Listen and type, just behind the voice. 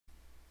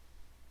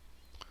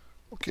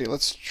Okay,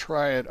 let's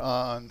try it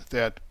on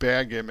that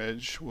bag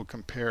image. We'll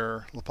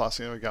compare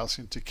Laplacian and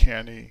Gaussian to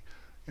Canny,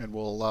 and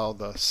we'll allow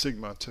the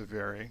sigma to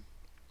vary.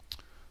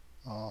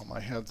 I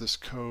have this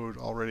code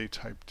already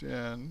typed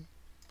in.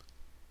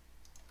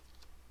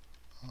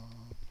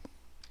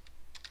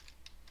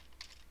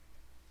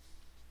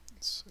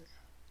 Let's see.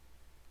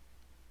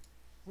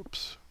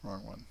 Whoops,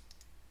 wrong one.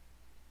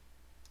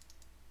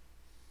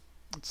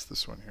 It's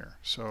this one here.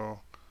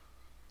 So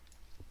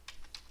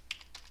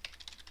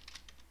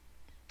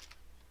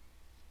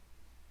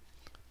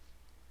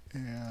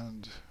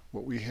and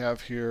what we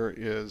have here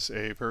is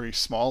a very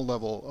small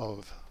level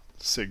of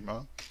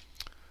sigma,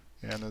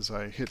 and as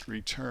I hit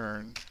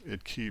return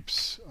it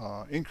keeps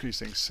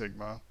increasing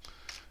sigma,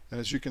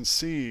 and as you can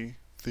see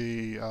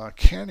the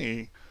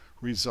Canny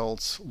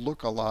results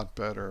look a lot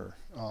better.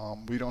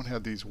 We don't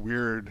have these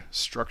weird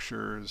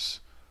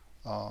structures.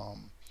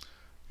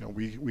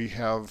 We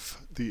have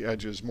the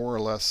edges more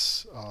or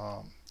less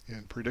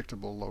in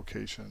predictable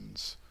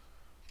locations.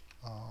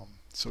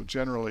 So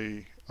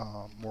generally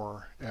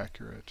more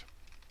accurate.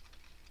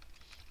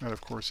 And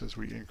of course, as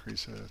we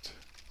increase it,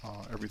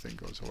 everything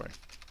goes away.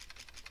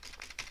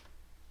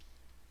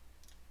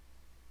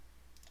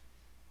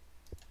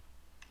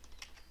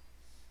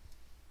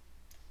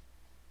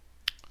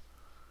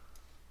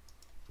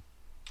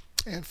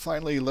 And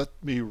finally, let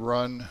me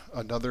run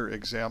another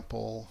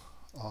example.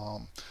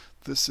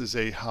 This is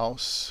a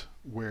house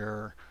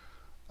where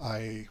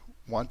I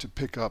want to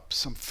pick up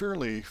some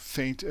fairly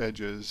faint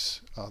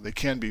edges. They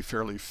can be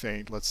fairly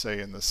faint, let's say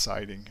in the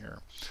siding here.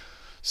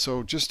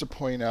 So just to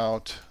point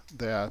out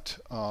that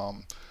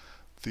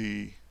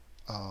the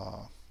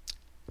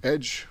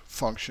edge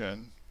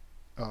function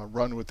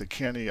run with the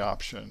Canny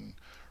option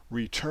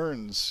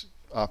returns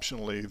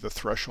optionally the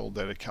threshold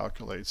that it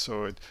calculates.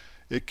 So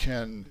you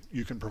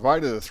can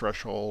provide it a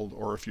threshold,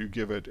 or if you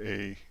give it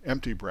a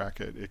empty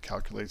bracket, it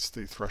calculates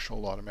the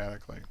threshold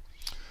automatically.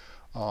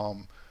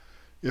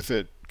 If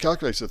it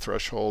calculates the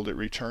threshold, it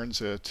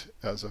returns it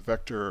as a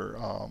vector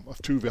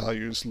of two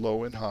values,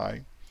 low and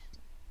high,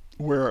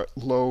 where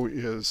low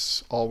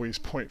is always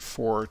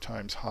 0.4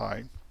 times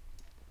high,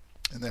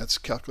 and that's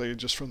calculated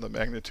just from the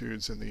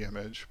magnitudes in the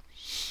image.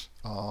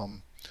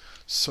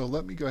 So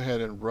let me go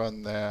ahead and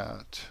run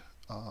that.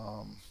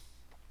 Let's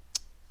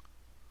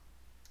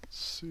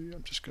see,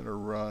 I'm just going to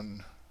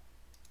run,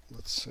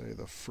 let's say,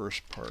 the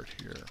first part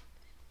here.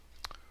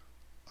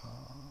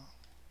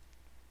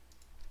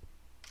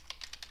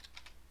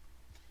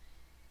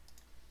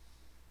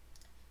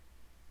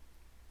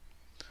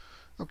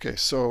 Okay,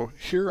 so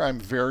here I'm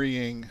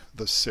varying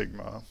the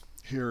sigma.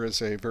 Here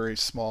is a very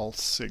small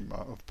sigma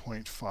of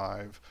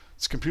 0.5.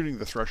 It's computing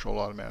the threshold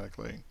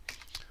automatically.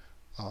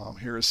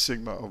 Here is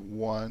sigma of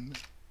 1,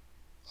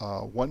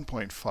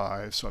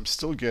 1.5, so I'm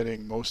still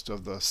getting most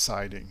of the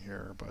siding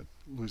here, but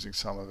losing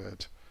some of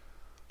it.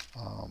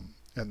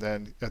 And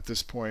then at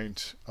this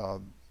point,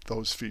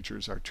 those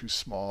features are too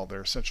small.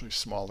 They're essentially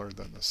smaller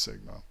than the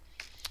sigma.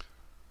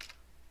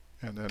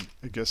 And then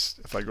I guess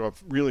if I go up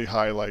really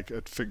high, like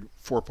at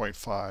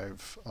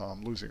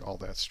 4.5, losing all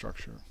that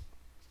structure.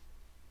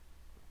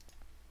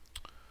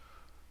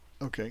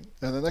 Okay,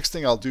 and the next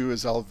thing I'll do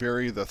is I'll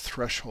vary the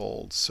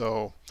threshold.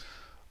 So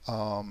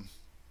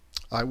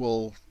I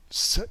will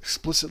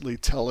explicitly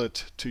tell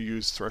it to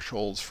use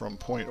thresholds from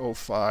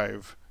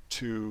 0.05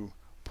 to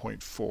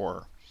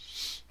 0.4,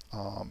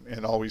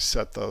 and always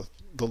set the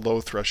low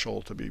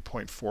threshold to be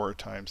 0.4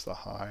 times the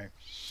high.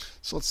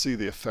 So let's see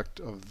the effect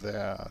of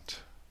that.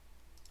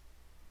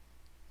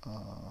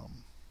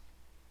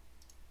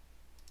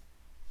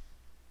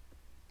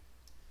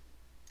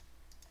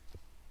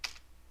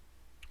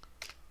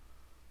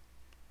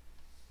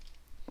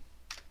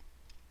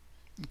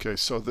 Okay,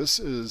 so this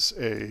is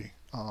a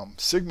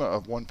sigma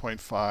of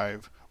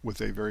 1.5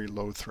 with a very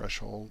low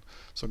threshold.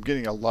 So I'm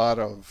getting a lot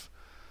of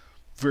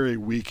very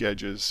weak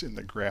edges in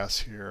the grass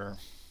here.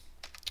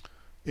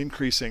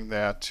 Increasing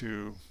that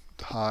to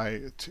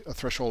high, to a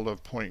threshold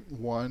of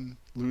 0.1,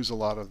 lose a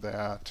lot of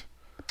that.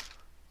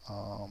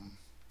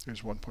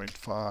 There's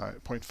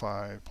 1.5,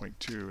 0.5,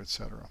 0.2,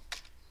 etc.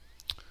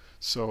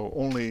 So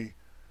only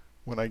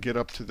when I get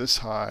up to this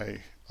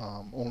high,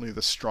 only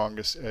the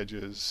strongest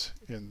edges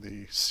in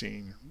the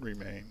scene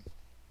remain.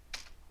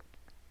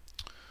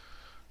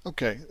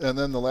 Okay, and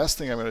then the last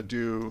thing I'm going to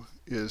do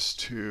is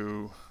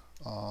to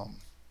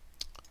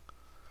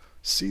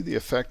see the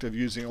effect of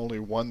using only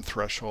one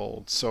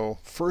threshold. So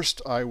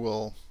first I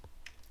will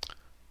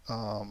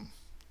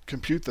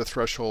compute the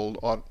threshold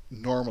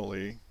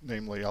normally,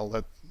 namely I'll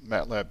let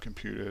MATLAB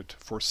compute it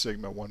for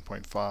sigma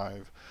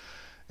 1.5,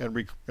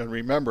 and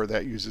remember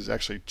that uses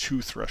actually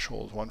two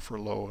thresholds, one for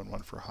low and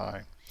one for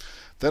high.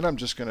 Then I'm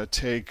just going to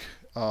take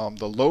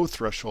the low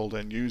threshold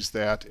and use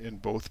that in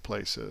both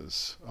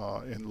places,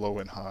 in low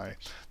and high.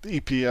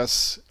 The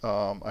EPS,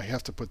 I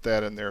have to put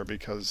that in there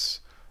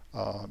because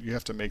you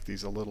have to make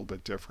these a little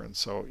bit different.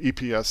 So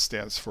EPS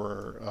stands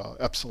for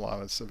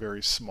epsilon. It's a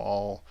very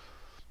small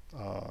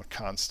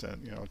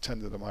constant,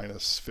 10 to the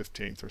minus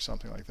 15th or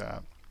something like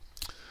that.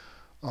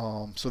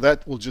 So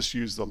that will just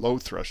use the low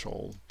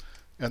threshold.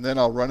 And then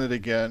I'll run it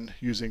again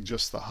using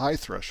just the high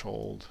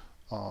threshold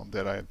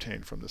that I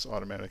obtained from this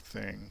automatic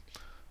thing.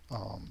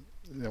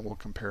 And we'll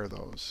compare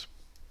those.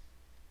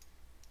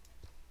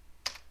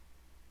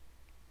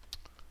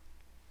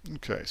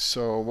 Okay,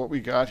 so what we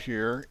got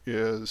here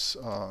is,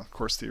 of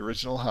course, the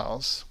original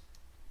house.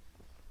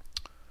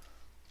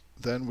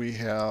 Then we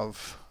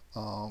have,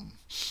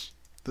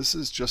 this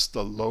is just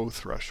the low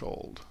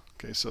threshold.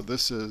 Okay, so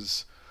this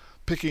is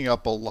picking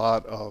up a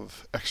lot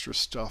of extra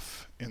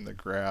stuff in the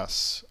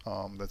grass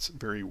that's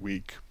very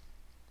weak.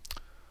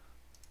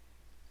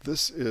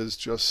 This is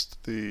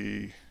just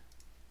the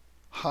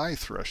high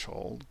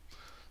threshold.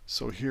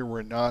 So here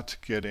we're not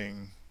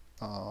getting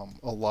a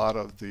lot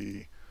of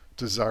the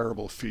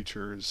desirable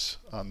features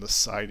on the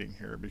siding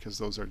here because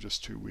those are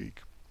just too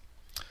weak.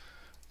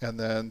 And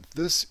then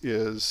this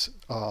is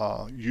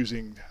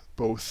using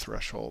both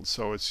thresholds.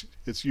 So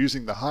it's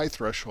using the high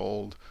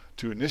threshold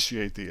to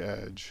initiate the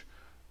edge,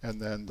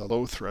 and then the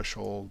low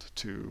threshold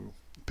to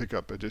pick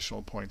up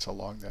additional points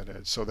along that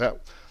edge. So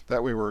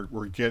that way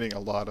we're getting a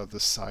lot of the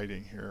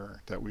siding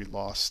here that we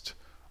lost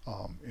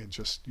in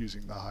just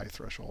using the high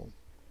threshold.